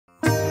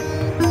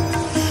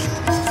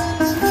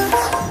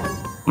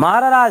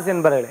மாரராசி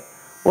என்பவர்களே,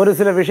 ஒரு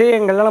சில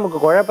விஷயங்கள்லாம் நமக்கு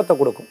குழப்பத்தை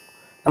கொடுக்கும்.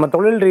 நம்ம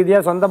தொழில்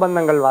ரீதியாக சொந்த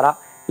பந்தங்கள் வரா,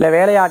 இல்லை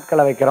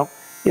வேலையாட்களை வைக்கிறோம்,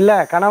 இல்லை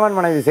கணவன்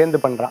மனைவி சேர்ந்து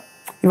பண்ணுறான்,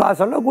 இவா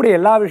சொல்லக்கூடிய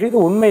எல்லா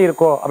விஷயத்தும் உண்மை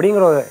இருக்கோ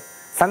அப்படிங்கிற ஒரு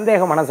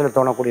சந்தேகம் மனசில்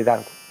தோணக்கூடியதாக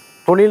இருக்கும்.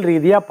 தொழில்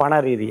ரீதியாக பண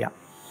ரீதியாக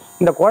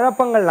இந்த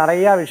குழப்பங்கள்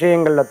நிறையா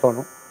விஷயங்களில்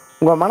தோணும்.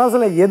 உங்கள்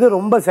மனசில் எது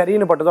ரொம்ப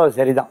சரின்னு பட்டதோ அது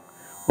சரிதான்,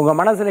 உங்கள்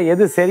மனசில்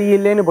எது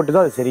சரியில்லைன்னு பட்டதோ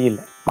அது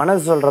சரியில்லை.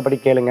 மனசு சொல்கிறபடி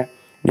கேளுங்க,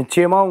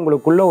 நிச்சயமாக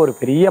உங்களுக்குள்ள ஒரு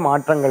பெரிய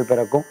மாற்றங்கள்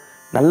பிறக்கும்.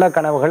 நல்ல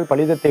கனவுகள்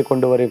பலிதத்தை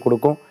கொண்டு வரை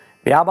கொடுக்கும்.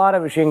 வியாபார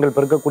விஷயங்கள்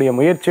பெருக்கக்கூடிய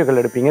முயற்சிகள்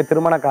எடுப்பீங்க.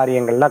 திருமண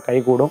காரியங்கள்லாம்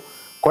கைகூடும்.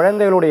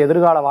 குழந்தைகளுடைய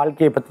எதிர்கால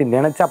வாழ்க்கையை பற்றி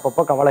நினச்சா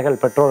அப்பப்போ கவலைகள்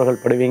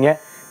பெற்றோர்கள் படுவீங்க.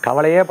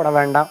 கவலையே பட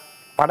வேண்டாம்,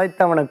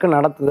 படைத்தவனுக்கு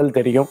நடத்துதல்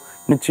தெரியும்.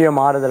 நிச்சயம்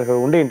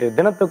மாறுதல்கள் உண்டு. இன்றைய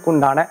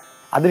தினத்துக்குண்டான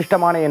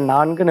அதிர்ஷ்டமான எண்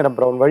 4, நிறம்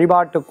பிரவுன்.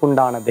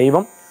 வழிபாட்டுக்குண்டான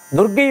தெய்வம்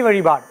துர்க்கை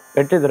வழிபாடு,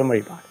 வெற்றி தரும்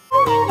வழிபாடு.